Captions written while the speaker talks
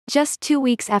Just 2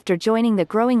 weeks after joining the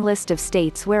growing list of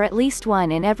states where at least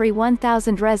 1 in every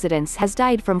 1,000 residents has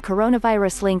died from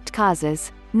coronavirus-linked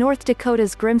causes, North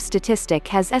Dakota's grim statistic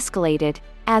has escalated.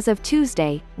 As of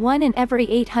Tuesday, 1 in every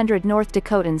 800 North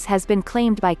Dakotans has been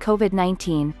claimed by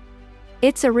COVID-19.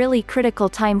 "It's a really critical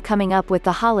time coming up with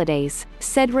the holidays,"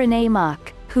 said Renae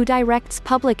Moch, who directs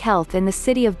public health in the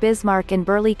city of Bismarck and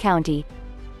Burleigh County.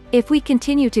 "If we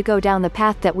continue to go down the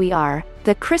path that we are,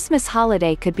 the Christmas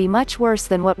holiday could be much worse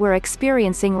than what we're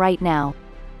experiencing right now."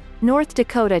 North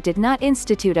Dakota did not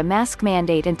institute a mask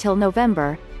mandate until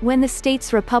November, when the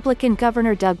state's Republican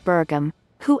Governor Deborah Birx,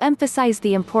 who emphasized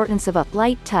the importance of a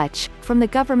light touch from the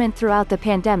government throughout the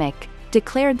pandemic,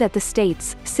 declared that the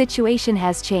state's situation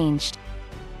has changed.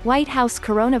 White House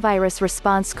Coronavirus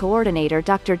Response Coordinator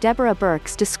Dr. Deborah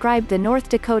Birx described the North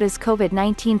Dakota's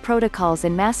COVID-19 protocols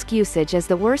and mask usage as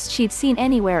the worst she'd seen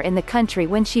anywhere in the country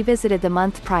when she visited the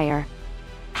month prior.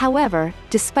 However,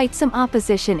 despite some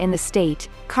opposition in the state,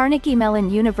 Carnegie Mellon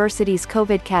University's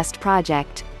COVIDcast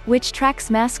project, which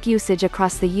tracks mask usage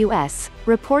across the U.S.,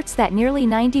 reports that nearly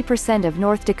 90% of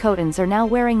North Dakotans are now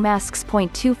wearing masks.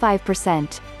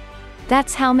 0.25%.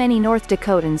 That's how many North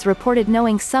Dakotans reported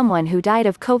knowing someone who died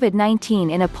of COVID-19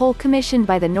 in a poll commissioned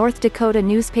by the North Dakota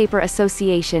Newspaper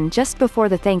Association just before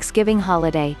the Thanksgiving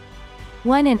holiday.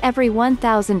 1 in every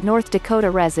 1,000 North Dakota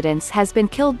residents has been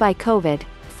killed by COVID.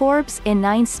 Forbes, in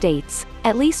 9 states,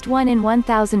 at least 1 in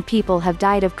 1,000 people have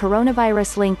died of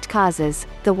coronavirus-linked causes.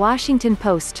 The Washington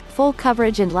Post, full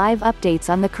coverage and live updates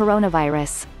on the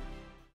coronavirus.